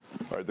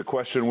right, the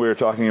question we're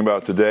talking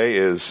about today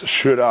is,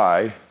 should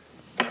I,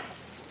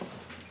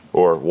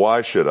 or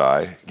why should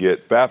I,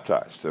 get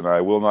baptized? And I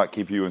will not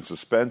keep you in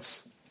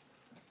suspense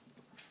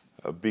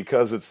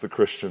because it's the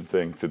Christian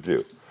thing to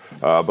do.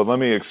 But let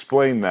me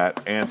explain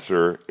that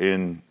answer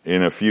in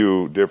a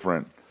few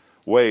different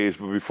ways.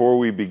 But before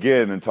we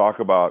begin and talk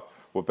about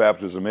what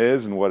baptism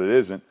is and what it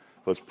isn't,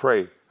 let's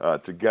pray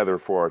together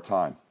for our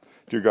time.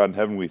 Dear God in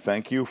heaven, we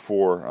thank you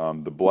for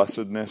the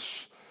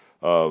blessedness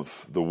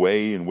of the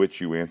way in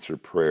which you answer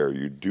prayer.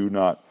 You do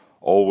not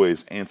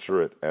always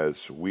answer it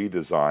as we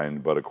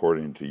designed, but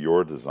according to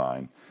your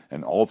design,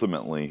 and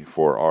ultimately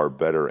for our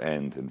better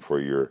end and for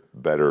your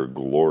better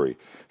glory.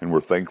 And we're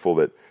thankful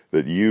that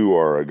you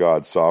are a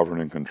God sovereign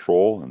in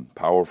control and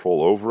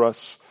powerful over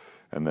us,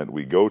 and that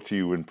we go to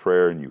you in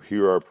prayer and you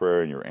hear our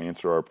prayer and you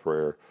answer our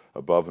prayer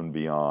above and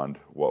beyond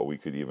what we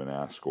could even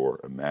ask or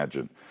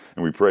imagine.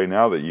 And we pray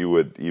now that you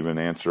would even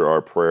answer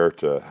our prayer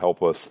to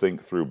help us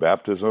think through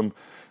baptism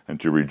and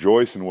to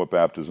rejoice in what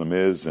baptism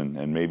is,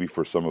 and maybe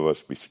for some of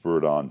us be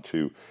spurred on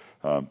to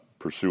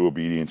pursue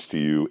obedience to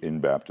you in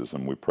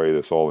baptism. We pray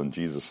this all in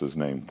Jesus'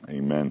 name.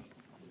 Amen.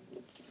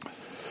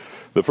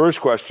 The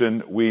first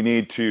question we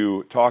need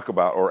to talk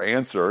about or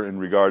answer in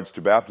regards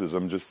to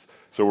baptism, just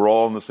so we're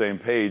all on the same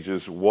page,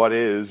 is what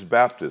is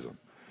baptism?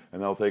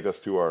 And that'll take us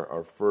to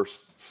our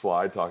first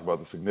slide, talk about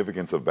the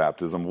significance of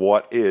baptism.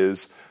 What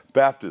is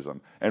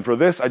baptism? And for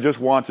this, I just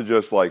want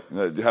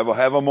to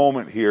have a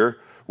moment here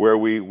where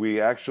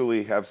we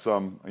actually have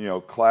some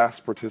class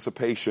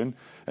participation,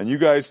 and you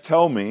guys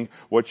tell me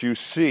what you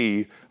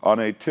see on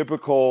a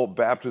typical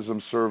baptism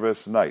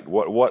service night.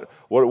 What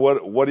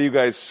do you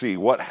guys see?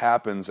 What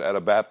happens at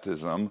a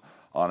baptism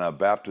on a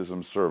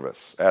baptism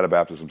service? At a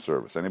baptism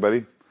service,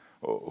 anybody?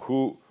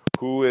 Who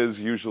is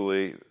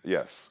usually?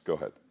 Yes, go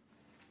ahead.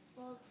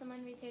 Well,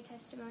 someone reads their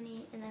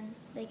testimony and then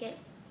they get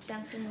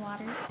dunked in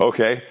water.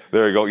 Okay,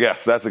 there you go.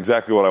 Yes, that's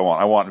exactly what I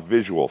want. I want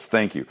visuals.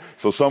 Thank you.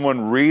 So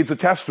someone reads a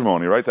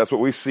testimony, right? That's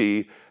what we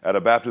see at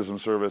a baptism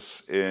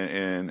service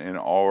in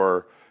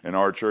our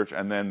church,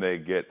 and then they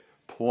get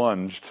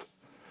plunged,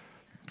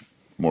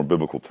 more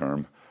biblical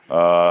term,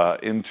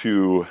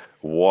 into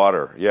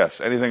water. Yes.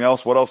 Anything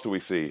else? What else do we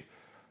see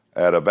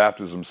at a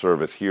baptism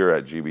service here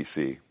at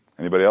GBC?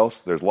 Anybody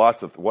else? There's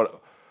lots of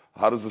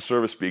how does the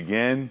service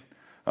begin?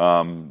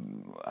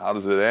 How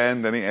does it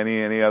end?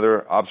 Any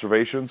other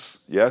observations?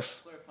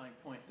 Yes? Clarifying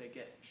point, they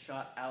get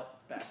shot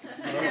out back.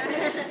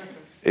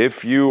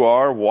 If you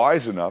are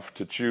wise enough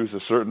to choose a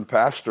certain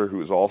pastor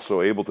who is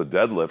also able to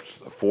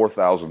deadlift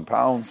 4,000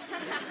 pounds,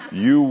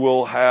 you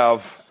will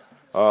have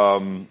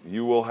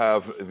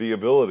the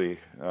ability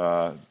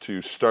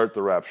to start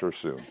the rapture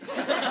soon.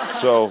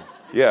 So,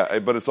 yeah,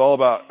 but it's all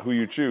about who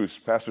you choose.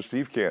 Pastor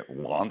Steve can't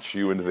launch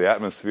you into the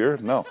atmosphere.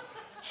 No.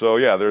 So,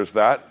 yeah, there's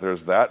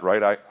that,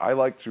 right? I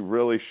like to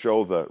really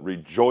show the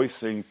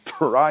rejoicing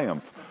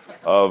triumph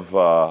of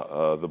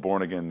the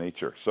born-again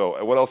nature.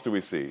 So what else do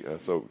we see?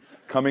 So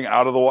coming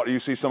out of the water, you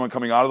see someone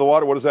coming out of the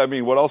water? What does that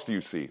mean? What else do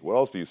you see? What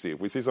else do you see? If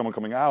we see someone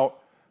coming out,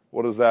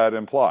 what does that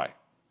imply?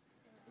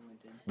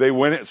 They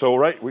win it. So,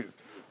 right,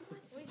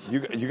 you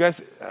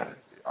guys...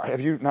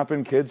 have you not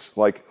been kids?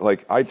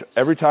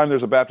 Every time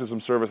there's a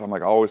baptism service, I'm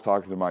always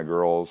talking to my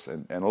girls,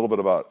 and a little bit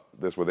about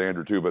this with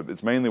Andrew too, but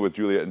it's mainly with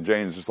Juliet and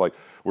Jane. It's just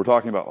we're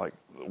talking about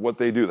what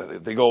they do.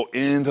 They go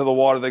into the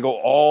water, they go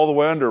all the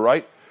way under,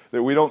 right?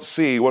 That we don't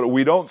see. What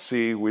we don't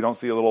see a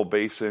little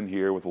basin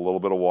here with a little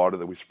bit of water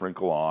that we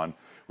sprinkle on.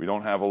 We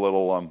don't have a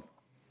little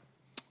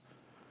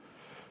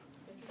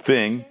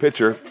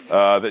pitcher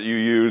that you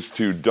use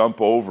to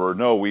dump over.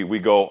 No, we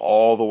go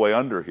all the way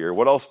under here.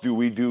 What else do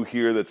we do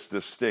here that's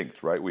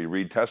distinct, right? We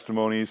read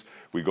testimonies,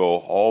 we go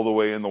all the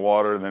way in the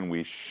water, and then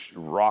we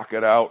rock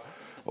it out.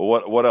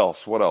 What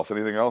else? What else?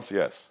 Anything else?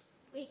 Yes.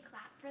 We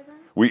clap for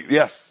them?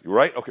 Yes,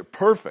 right? Okay,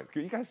 perfect.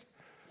 You guys,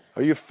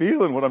 are you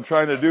feeling what I'm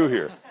trying to do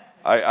here?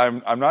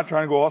 I'm not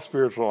trying to go all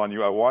spiritual on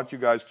you. I want you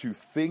guys to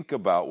think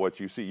about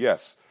what you see.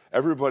 Yes,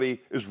 everybody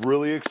is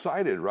really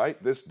excited,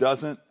 right? This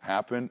doesn't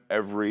happen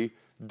every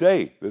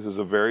day. This is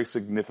a very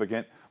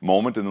significant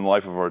moment in the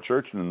life of our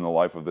church and in the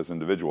life of this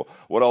individual.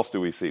 What else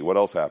do we see? What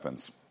else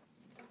happens?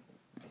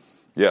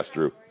 Yes,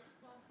 Drew.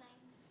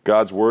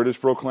 God's word is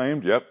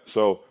proclaimed. Yep.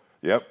 So,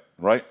 yep.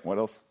 Right. What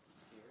else?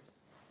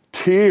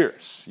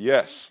 Tears.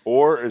 Yes.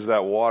 Or is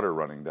that water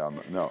running down?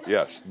 No.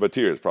 Yes. But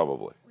tears,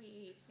 probably.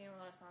 We sing a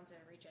lot of songs of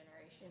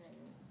regeneration.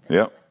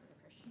 Yep.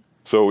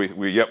 So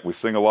we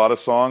sing a lot of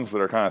songs that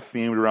are kind of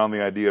themed around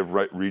the idea of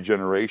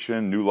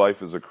regeneration, new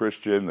life as a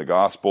Christian, the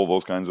gospel,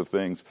 those kinds of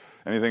things.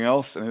 Anything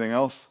else? Anything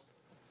else?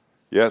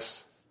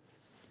 Yes,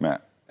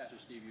 Matt. Pastor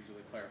Steve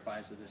usually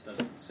clarifies that this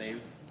doesn't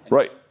save anyone.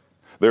 Right.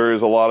 There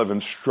is a lot of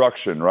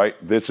instruction, right?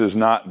 This is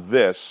not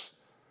this.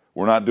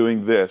 We're not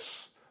doing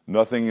this.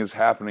 Nothing is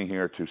happening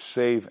here to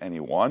save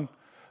anyone.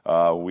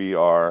 We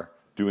are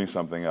doing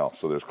something else.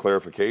 So there's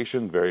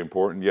clarification, very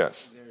important.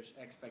 Yes. There's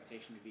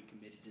expectation to be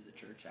committed to the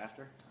church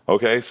after.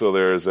 Okay, so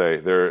there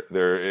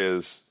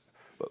is.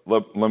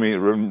 Let me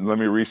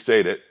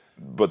restate it.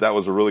 but that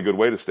was a really good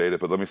way to state it.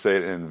 But let me say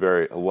it in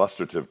very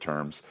illustrative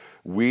terms.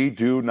 We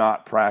do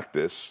not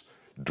practice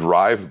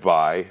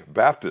drive-by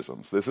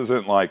baptisms. This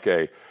isn't like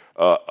a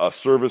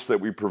service that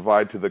we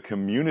provide to the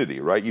community,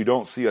 right? You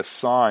don't see a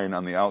sign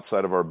on the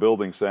outside of our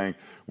building saying,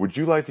 would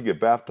you like to get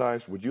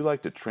baptized? Would you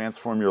like to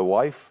transform your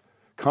life?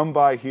 Come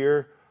by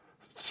here,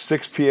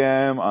 6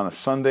 p.m. on a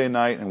Sunday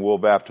night, and we'll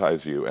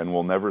baptize you, and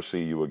we'll never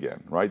see you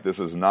again, right? This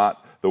is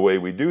not the way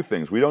we do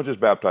things. We don't just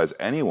baptize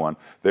anyone.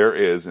 There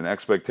is an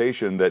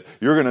expectation that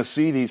you're going to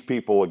see these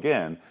people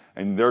again,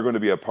 and they're going to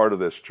be a part of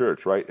this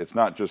church, right? It's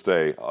not just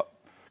a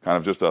kind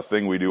of just a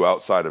thing we do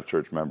outside of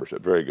church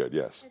membership. Very good,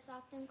 yes. It's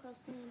often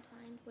closely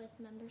entwined with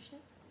membership.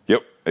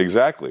 Yep,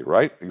 exactly,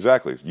 right?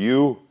 Exactly.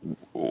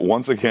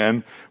 Once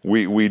again,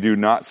 we do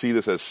not see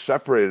this as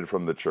separated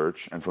from the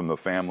church and from the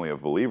family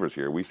of believers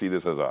here. We see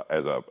this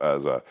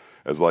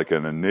as like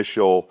an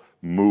initial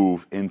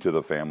move into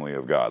the family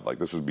of God. Like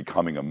this is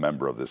becoming a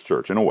member of this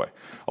church in a way.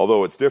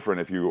 Although it's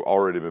different if you've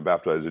already been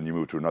baptized and you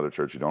move to another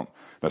church, you don't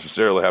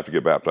necessarily have to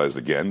get baptized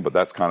again, but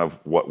that's kind of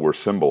what we're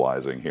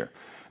symbolizing here.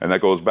 And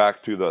that goes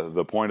back to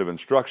the point of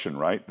instruction,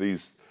 right?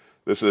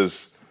 This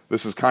is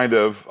kind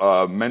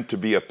of meant to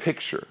be a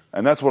picture.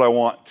 And that's what I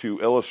want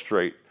to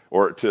illustrate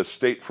or to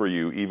state for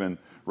you even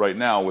right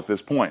now with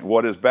this point.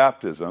 What is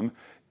baptism?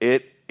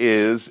 It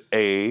is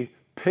a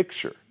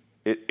picture.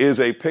 It is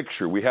a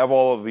picture. We have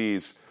all of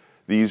these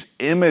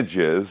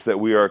images that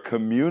we are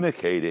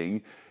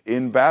communicating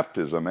in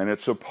baptism, and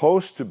it's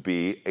supposed to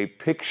be a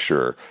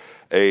picture,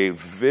 a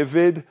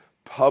vivid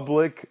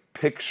public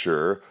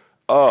picture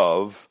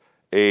of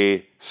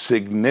a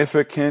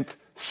significant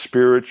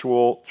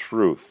spiritual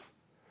truth.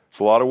 It's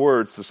a lot of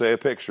words to say a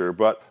picture,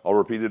 but I'll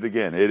repeat it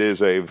again. It is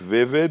a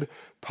vivid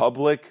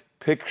public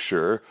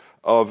picture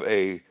of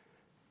a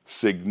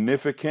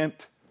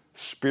significant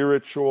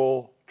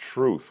spiritual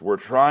truth. We're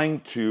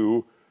trying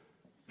to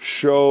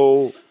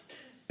show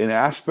an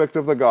aspect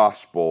of the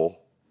gospel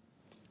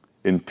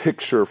in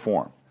picture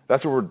form.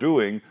 That's what we're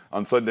doing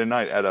on Sunday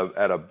night at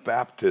a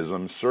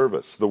baptism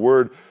service. The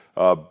word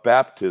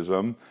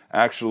baptism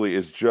actually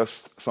is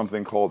just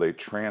something called a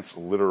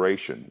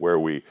transliteration, where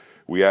we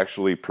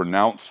actually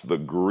pronounce the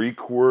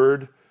Greek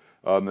word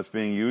that's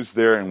being used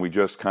there, and we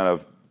just kind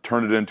of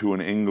turn it into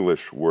an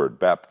English word.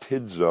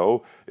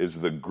 Baptizo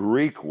is the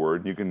Greek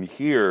word. You can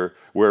hear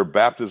where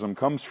baptism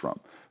comes from.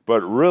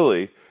 But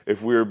really,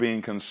 if we are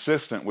being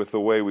consistent with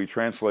the way we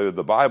translated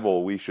the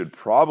Bible, we should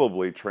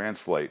probably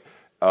translate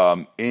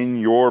in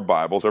your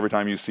Bibles, every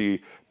time you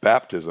see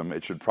baptism,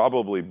 it should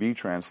probably be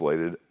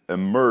translated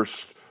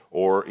immersed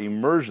or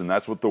immersion.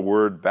 That's what the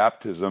word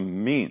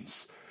baptism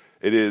means.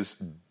 It is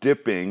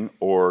dipping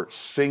or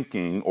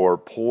sinking or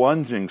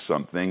plunging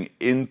something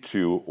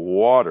into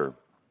water.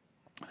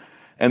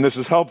 And this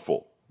is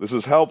helpful. This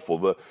is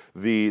helpful.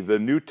 The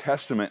New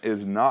Testament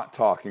is not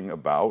talking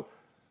about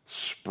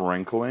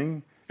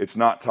sprinkling. It's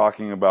not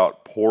talking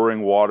about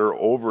pouring water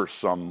over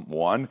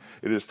someone.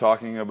 It is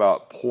talking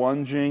about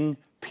plunging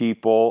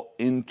people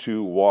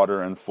into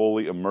water and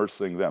fully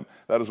immersing them.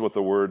 That is what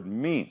the word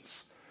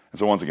means. And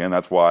so once again,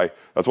 that's why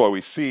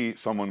we see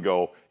someone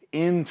go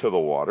into the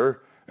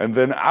water and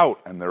then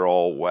out, and they're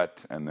all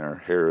wet and their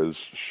hair is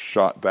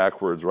shot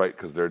backwards, right?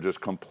 Because they're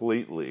just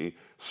completely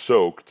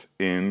soaked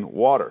in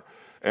water.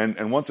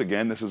 And once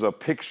again, this is a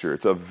picture.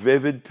 It's a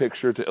vivid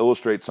picture to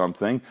illustrate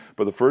something.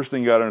 But the first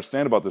thing you got to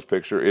understand about this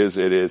picture is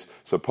it is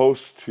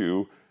supposed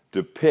to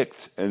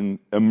depict an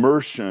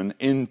immersion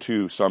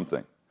into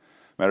something.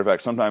 Matter of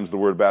fact, sometimes the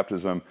word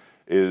baptism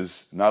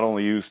is not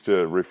only used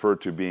to refer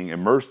to being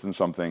immersed in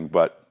something,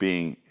 but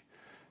being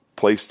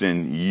placed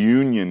in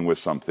union with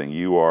something.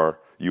 You are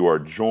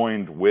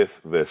joined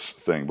with this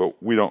thing.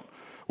 But we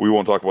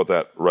won't talk about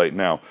that right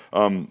now.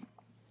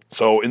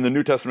 So in the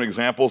New Testament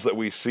examples that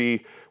we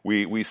see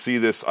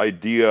this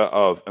idea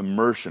of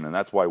immersion, and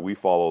that's why we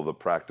follow the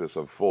practice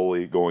of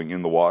fully going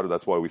in the water.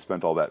 That's why we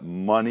spent all that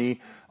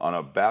money on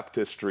a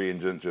baptistry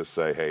and didn't just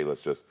say, hey,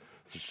 let's just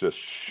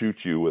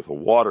shoot you with a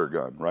water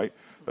gun, right?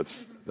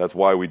 That's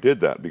why we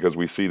did that, because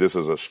we see this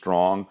as a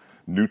strong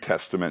New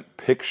Testament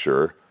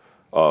picture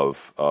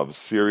of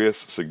serious,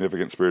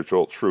 significant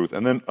spiritual truth.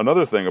 And then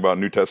another thing about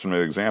New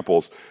Testament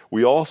examples,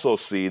 we also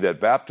see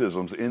that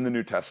baptisms in the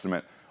New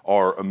Testament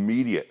are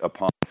immediate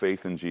upon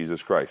faith in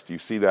Jesus Christ. You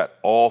see that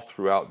all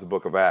throughout the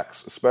book of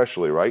Acts,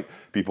 especially, right?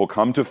 People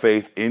come to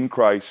faith in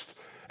Christ,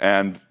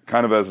 and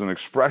kind of as an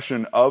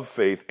expression of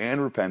faith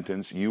and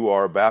repentance, you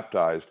are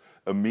baptized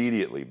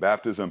immediately.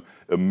 Baptism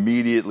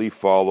immediately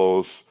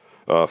follows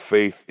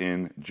faith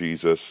in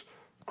Jesus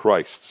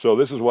Christ. So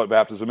this is what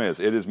baptism is.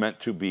 It is meant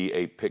to be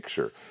a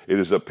picture. It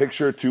is a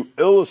picture to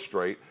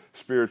illustrate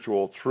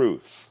spiritual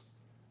truths.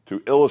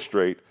 To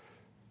illustrate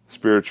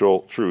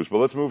spiritual truths. But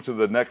let's move to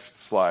the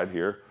next slide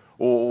here.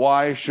 Well,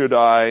 why should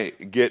I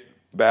get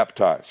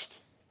baptized?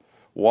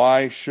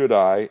 Why should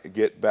I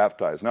get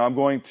baptized? Now I'm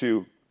going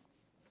to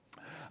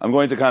I'm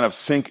going to kind of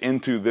sink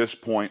into this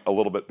point a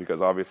little bit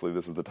because obviously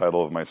this is the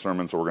title of my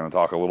sermon, so we're going to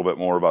talk a little bit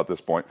more about this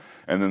point.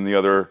 And then the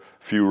other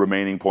few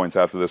remaining points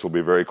after this will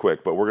be very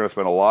quick. But we're going to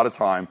spend a lot of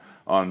time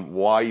on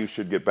why you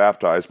should get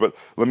baptized. But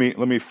let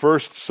me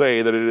first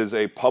say that it is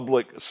a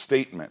public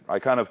statement. I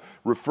kind of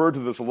referred to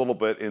this a little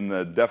bit in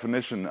the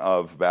definition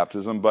of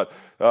baptism, but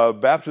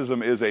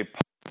baptism is a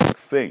public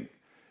thing.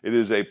 It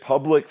is a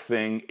public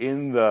thing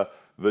in the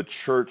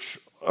church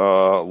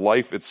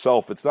life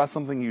itself. It's not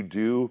something you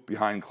do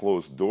behind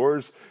closed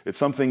doors. It's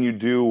something you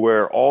do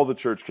where all the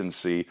church can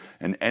see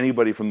and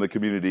anybody from the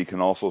community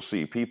can also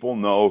see. People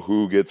know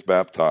who gets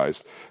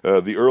baptized.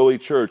 The early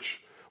church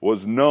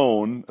was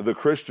known, the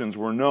Christians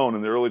were known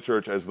in the early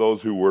church as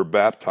those who were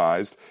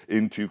baptized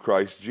into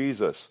Christ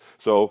Jesus.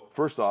 So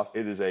first off,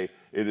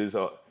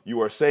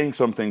 you are saying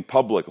something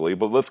publicly,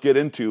 but let's get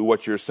into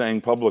what you're saying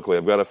publicly.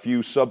 I've got a few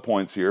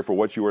subpoints here for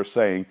what you are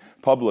saying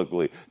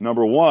publicly.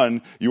 Number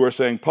one, you are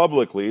saying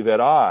publicly that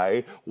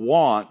I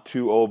want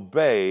to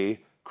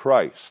obey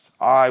Christ.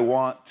 I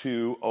want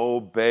to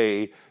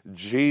obey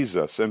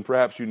Jesus. And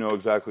perhaps you know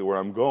exactly where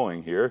I'm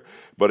going here,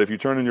 but if you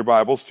turn in your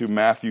Bibles to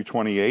Matthew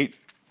 28,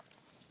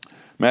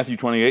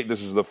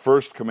 this is the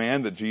first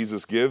command that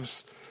Jesus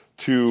gives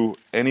to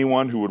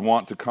anyone who would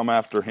want to come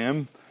after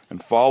him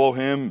and follow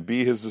him,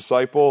 be his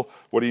disciple.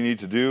 What do you need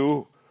to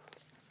do?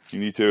 You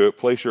need to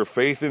place your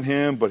faith in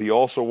him, but he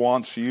also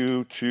wants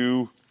you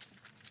to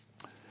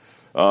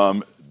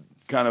kind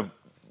of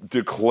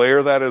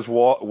declare that as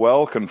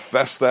well,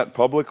 confess that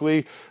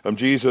publicly.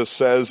 Jesus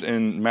says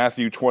in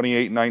Matthew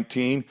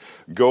 28:19,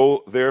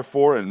 "Go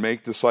therefore and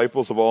make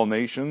disciples of all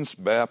nations,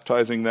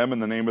 baptizing them in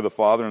the name of the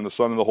Father and the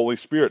Son and the Holy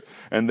Spirit,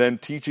 and then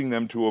teaching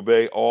them to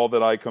obey all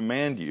that I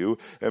command you.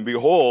 And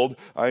behold,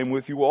 I am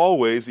with you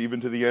always, even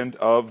to the end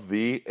of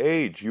the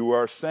age." You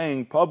are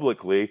saying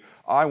publicly,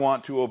 I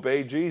want to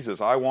obey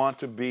Jesus. I want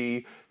to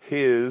be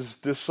his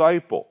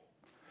disciple.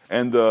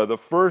 And the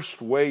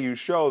first way you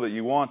show that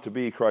you want to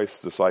be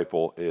Christ's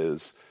disciple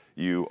is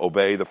you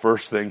obey the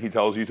first thing he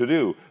tells you to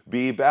do.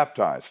 Be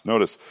baptized.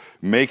 Notice,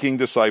 making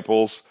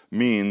disciples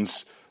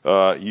means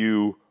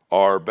you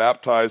are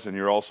baptized and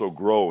you're also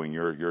growing.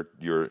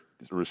 You're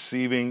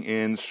receiving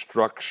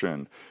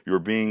instruction. You're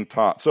being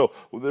taught. So,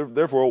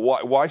 therefore,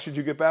 why should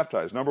you get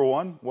baptized? Number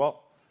one,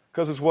 well,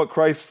 because it's what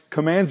Christ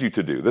commands you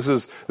to do. This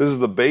is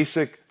the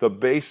basic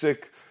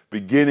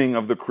beginning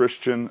of the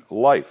Christian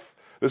life.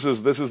 This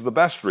is the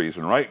best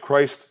reason, right?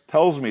 Christ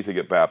tells me to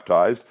get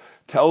baptized,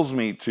 tells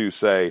me to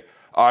say,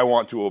 I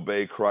want to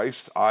obey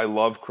Christ, I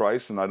love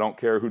Christ, and I don't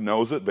care who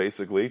knows it,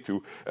 basically,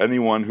 to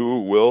anyone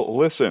who will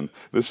listen.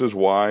 This is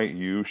why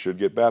you should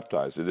get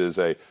baptized. It is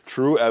a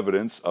true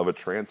evidence of a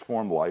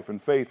transformed life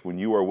and faith when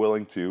you are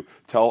willing to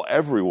tell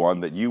everyone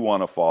that you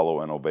want to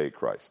follow and obey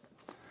Christ.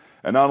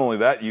 And not only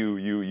that,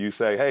 you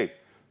say, hey,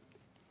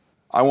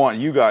 I want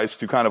you guys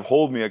to kind of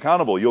hold me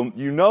accountable. You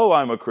know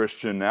I'm a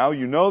Christian now.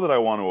 You know that I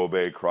want to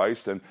obey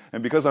Christ. And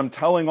because I'm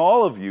telling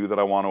all of you that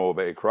I want to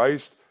obey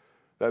Christ,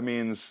 that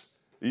means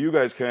you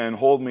guys can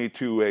hold me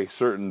to a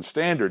certain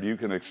standard. You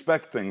can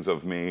expect things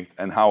of me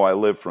and how I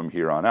live from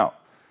here on out.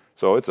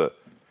 So it's a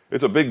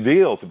big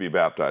deal to be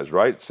baptized,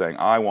 right? Saying,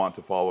 I want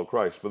to follow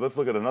Christ. But let's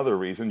look at another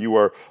reason. You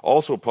are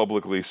also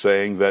publicly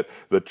saying that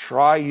the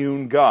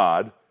triune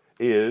God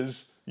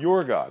is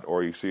your God.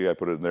 Or you see, I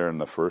put it there in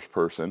the first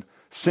person.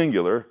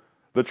 Singular,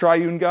 the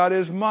triune God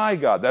is my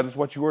God. That is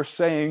what you are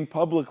saying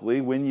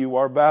publicly when you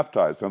are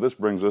baptized. Now this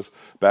brings us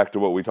back to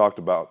what we talked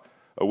about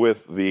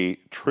with the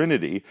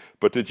Trinity.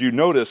 But did you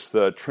notice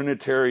the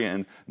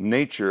Trinitarian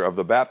nature of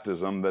the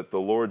baptism that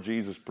the Lord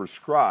Jesus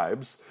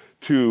prescribes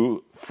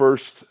to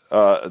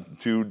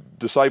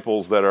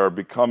disciples that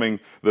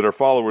are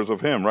followers of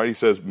him, right? He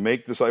says,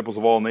 make disciples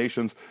of all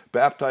nations,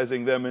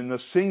 baptizing them in the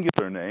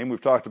singular name. We've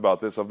talked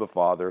about this, of the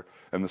Father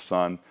and the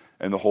Son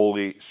and the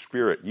Holy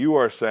Spirit. You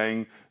are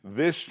saying,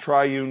 this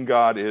triune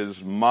God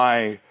is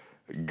my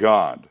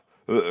God.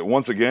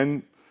 Once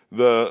again,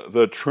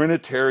 the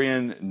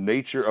Trinitarian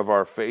nature of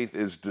our faith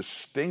is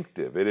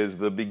distinctive. It is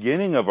the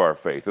beginning of our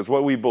faith. It's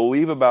what we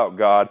believe about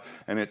God,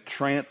 and it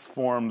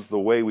transforms the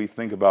way we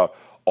think about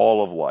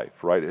all of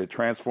life, right? It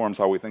transforms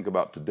how we think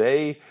about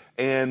today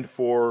and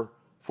for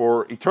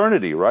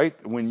eternity, right?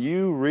 When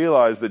you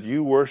realize that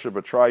you worship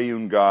a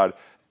triune God,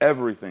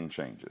 everything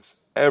changes.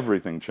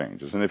 Everything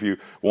changes. And if you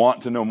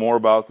want to know more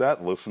about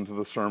that, listen to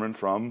the sermon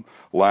from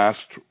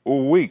last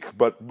week.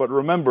 But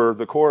remember,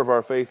 the core of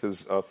our faith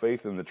is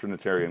faith in the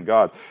Trinitarian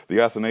God.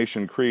 The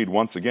Athanasian Creed,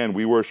 once again,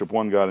 we worship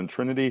one God in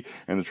Trinity,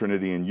 and the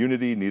Trinity in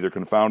unity, neither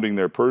confounding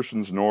their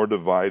persons nor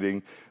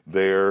dividing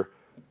their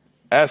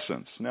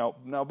essence. Now,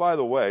 by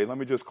the way, let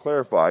me just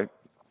clarify.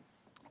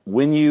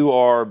 When you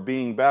are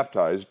being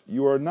baptized,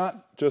 you are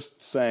not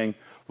just saying,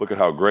 look at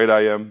how great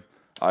I am.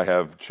 I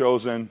have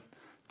chosen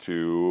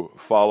to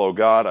follow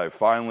God. I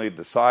finally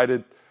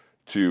decided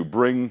to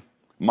bring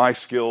my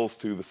skills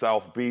to the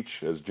South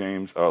Beach, as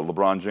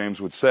LeBron James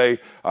would say.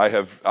 I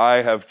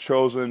have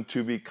chosen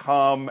to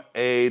become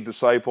a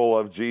disciple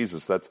of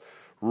Jesus. That's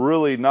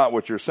really not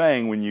what you're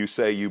saying when you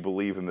say you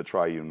believe in the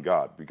triune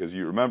God, because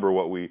you remember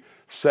what we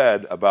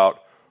said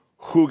about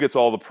who gets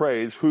all the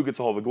praise, who gets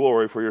all the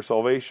glory for your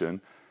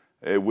salvation.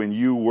 When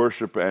you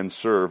worship and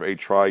serve a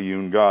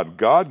triune God,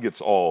 God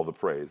gets all the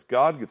praise.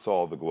 God gets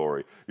all the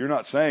glory. You're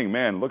not saying,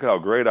 man, look how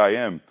great I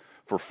am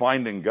for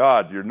finding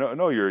God.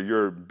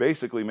 You're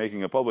basically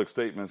making a public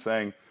statement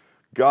saying,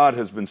 God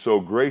has been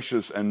so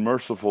gracious and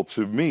merciful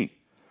to me.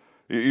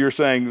 You're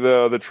saying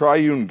the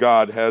triune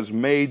God has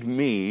made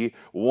me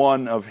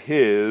one of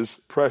his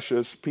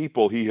precious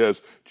people. He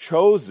has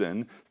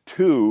chosen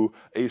to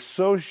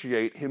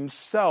associate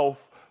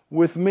himself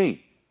with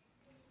me.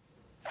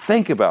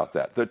 Think about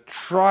that. The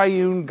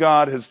triune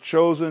God has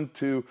chosen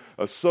to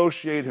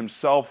associate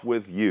himself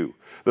with you.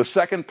 The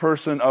second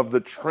person of the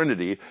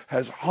Trinity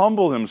has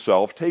humbled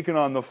himself, taken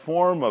on the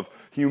form of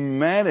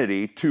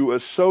humanity to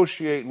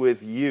associate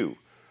with you.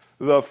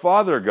 The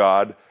Father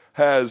God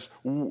has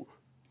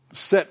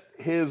set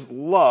his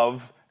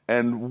love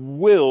and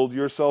willed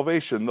your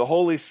salvation. The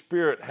Holy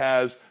Spirit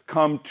has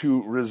come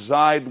to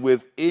reside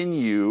within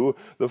you.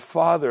 The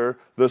Father,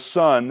 the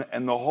Son,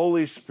 and the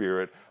Holy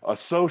Spirit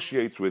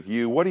associates with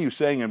you. What are you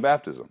saying in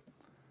baptism?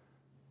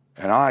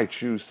 And I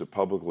choose to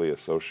publicly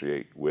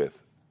associate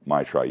with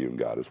my triune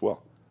God as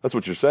well. That's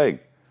what you're saying.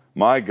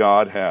 My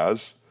God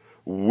has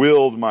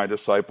willed my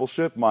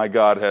discipleship. My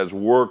God has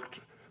worked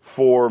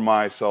for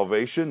my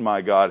salvation.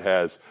 My God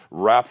has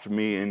wrapped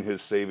me in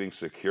his saving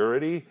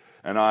security.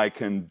 And I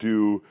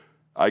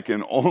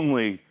can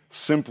only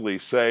simply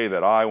say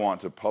that I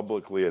want to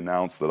publicly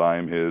announce that I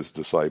am his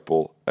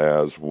disciple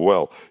as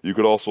well. You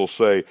could also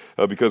say,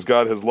 because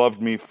God has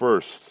loved me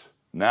first,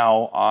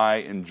 now I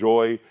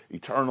enjoy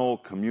eternal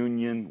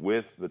communion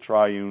with the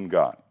triune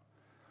God.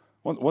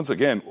 Once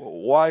again,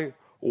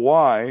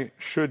 why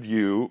should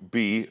you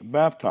be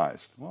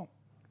baptized? Well,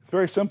 it's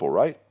very simple,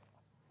 right?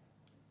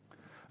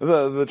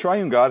 The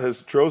triune God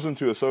has chosen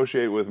to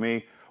associate with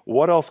me.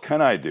 What else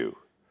can I do?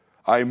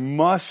 I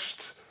must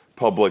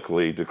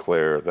publicly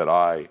declare that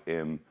I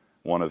am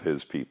one of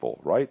his people,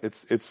 right?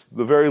 It's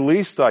the very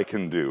least I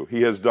can do.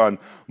 He has done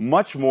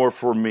much more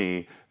for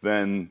me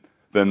than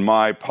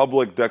my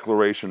public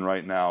declaration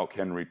right now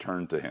can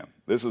return to him.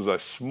 This is a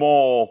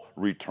small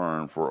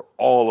return for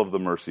all of the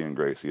mercy and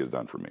grace he has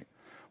done for me.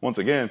 Once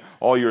again,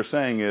 all you're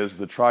saying is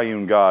the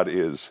triune God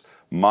is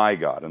my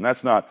God. And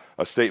that's not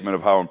a statement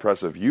of how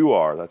impressive you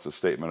are. That's a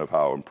statement of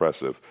how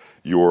impressive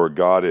your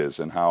God is,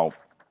 and how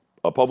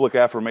a public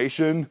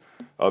affirmation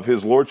of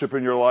his lordship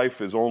in your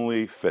life is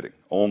only fitting,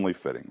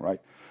 right?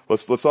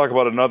 Let's talk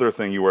about another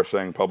thing you are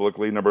saying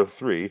publicly. Number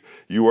 3,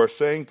 you are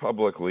saying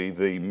publicly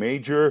the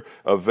major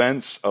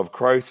events of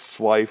Christ's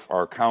life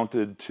are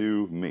counted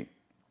to me.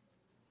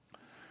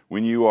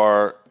 When you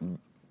are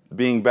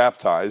being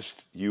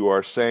baptized, you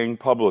are saying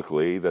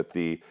publicly that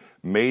the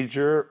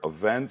major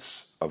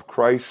events of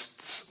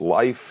Christ's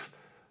life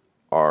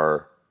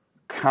are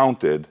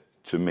counted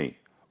to me,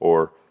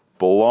 or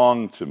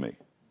belong to me.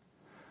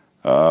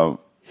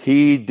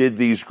 He did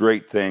these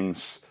great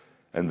things,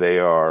 and they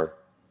are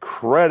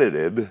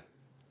credited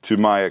to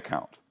my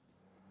account.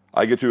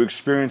 I get to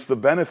experience the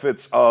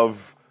benefits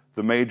of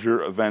the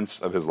major events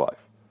of his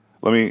life.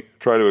 Let me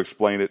try to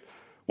explain it.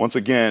 Once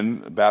again,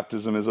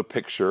 baptism is a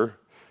picture.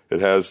 It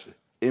has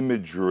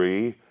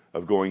imagery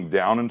of going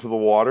down into the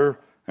water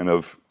and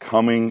of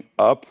coming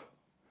up.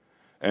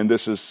 And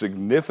this is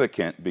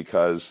significant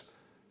because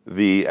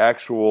the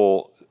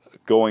actual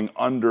going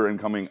under and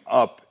coming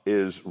up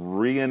is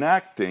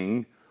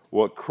reenacting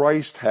what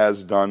Christ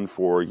has done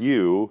for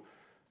you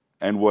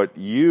and what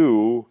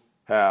you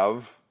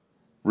have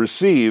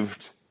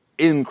received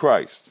in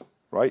Christ,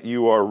 right?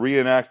 You are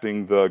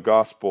reenacting the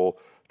gospel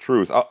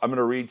truth. I'm going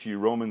to read to you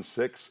Romans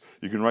 6.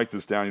 You can write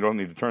this down. You don't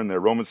need to turn there.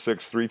 Romans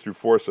 6,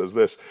 3-4 says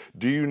this: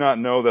 Do you not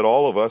know that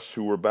all of us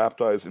who were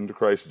baptized into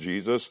Christ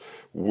Jesus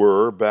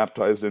were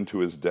baptized into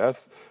his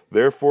death?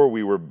 Therefore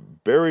we were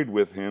buried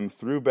with him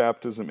through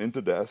baptism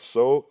into death,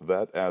 so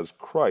that as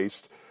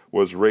Christ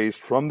was raised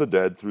from the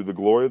dead through the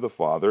glory of the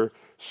Father,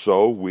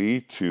 so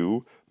we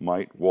too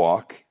might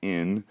walk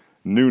in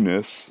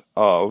newness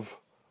of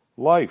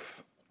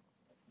life.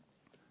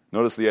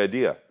 Notice the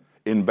idea.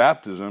 In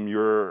baptism,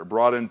 you're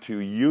brought into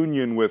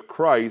union with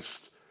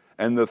Christ,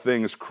 and the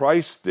things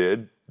Christ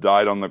did,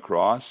 died on the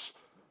cross,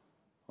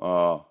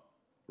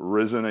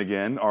 risen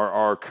again,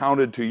 are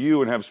counted to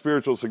you and have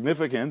spiritual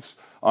significance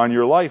on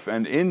your life.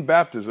 And in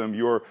baptism,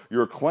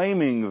 you're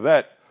claiming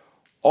that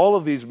all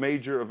of these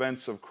major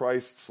events of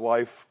Christ's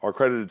life are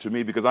credited to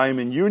me because I am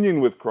in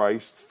union with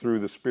Christ through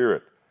the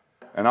Spirit.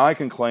 And I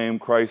can claim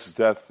Christ's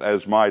death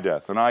as my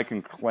death. And I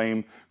can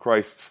claim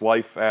Christ's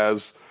life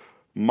as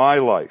my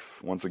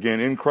life. Once again,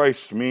 in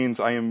Christ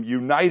means I am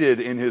united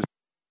in his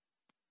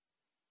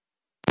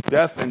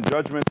death and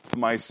judgment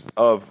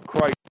of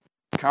Christ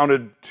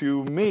counted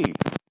to me.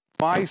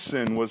 My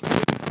sin was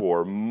paid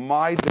for.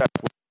 My death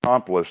was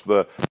accomplished.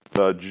 The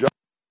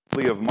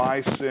justly of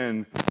my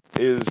sin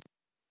is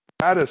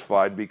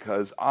satisfied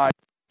because I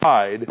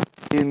died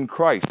in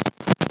Christ.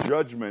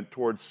 Judgment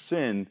towards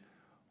sin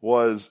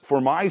was for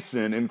my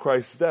sin in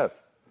Christ's death.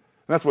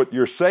 that's what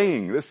you're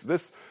saying.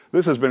 This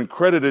has been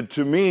credited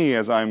to me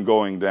as I'm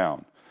going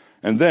down.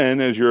 And then,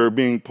 as you're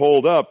being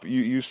pulled up,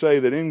 you say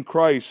that in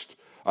Christ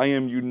I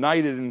am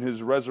united in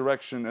his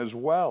resurrection as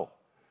well.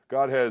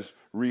 God has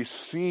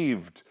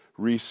received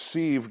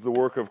the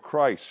work of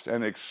Christ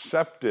and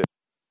accepted.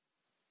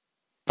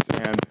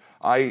 And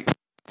I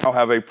now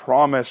have a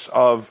promise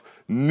of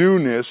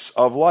newness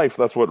of life.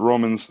 That's what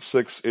Romans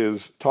 6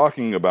 is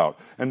talking about.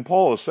 And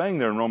Paul is saying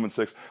there in Romans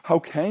 6, how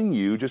can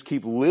you just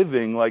keep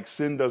living like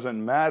sin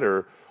doesn't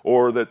matter,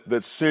 or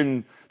that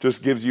sin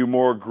just gives you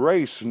more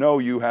grace? No,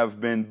 you have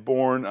been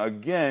born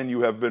again.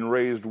 You have been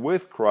raised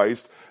with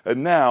Christ.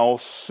 And now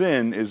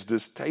sin is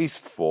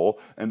distasteful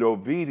and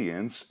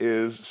obedience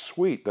is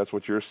sweet. That's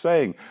what you're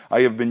saying.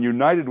 I have been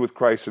united with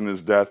Christ in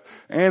his death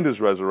and his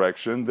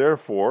resurrection.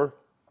 Therefore,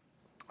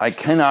 I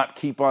cannot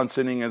keep on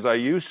sinning as I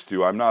used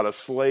to. I'm not a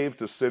slave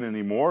to sin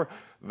anymore.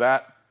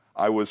 That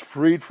I was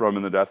freed from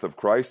in the death of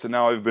Christ, and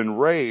now I've been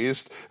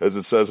raised, as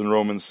it says in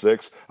Romans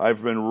 6,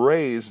 I've been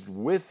raised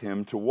with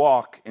him to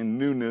walk in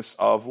newness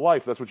of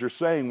life. That's what you're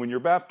saying when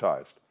you're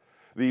baptized.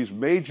 These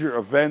major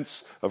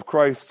events of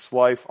Christ's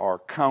life are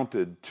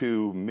counted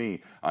to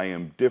me. I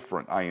am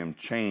different. I am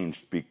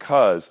changed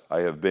because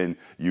I have been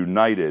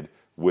united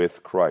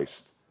with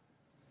Christ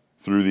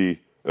through the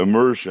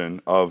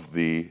immersion of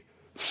the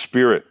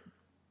Spirit.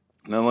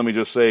 Now let me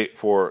just say,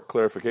 for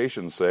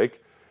clarification's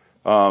sake,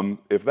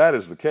 if that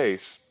is the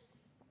case,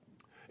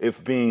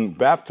 if being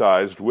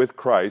baptized with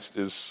Christ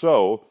is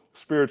so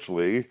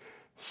spiritually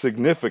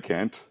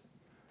significant,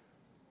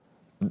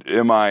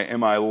 am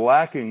I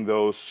lacking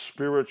those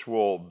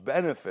spiritual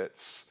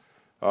benefits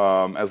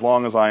as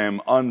long as I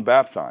am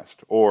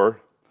unbaptized? Or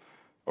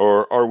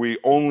are we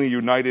only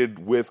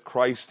united with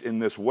Christ in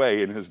this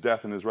way, in his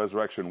death and his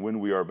resurrection, when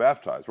we are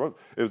baptized? Well,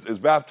 is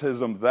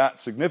baptism that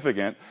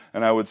significant?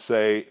 And I would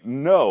say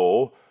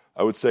no.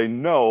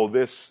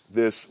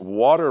 This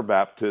water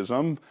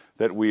baptism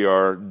that we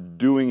are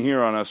doing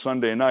here on a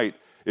Sunday night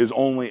is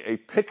only a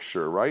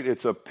picture, right?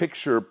 It's a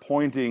picture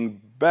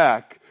pointing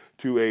back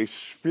to a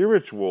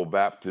spiritual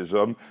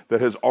baptism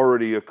that has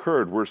already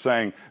occurred. We're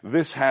saying,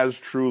 this has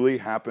truly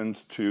happened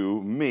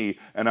to me,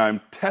 and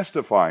I'm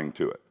testifying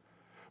to it.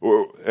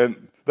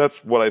 And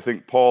that's what I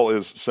think Paul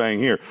is saying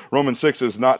here. Romans 6 is not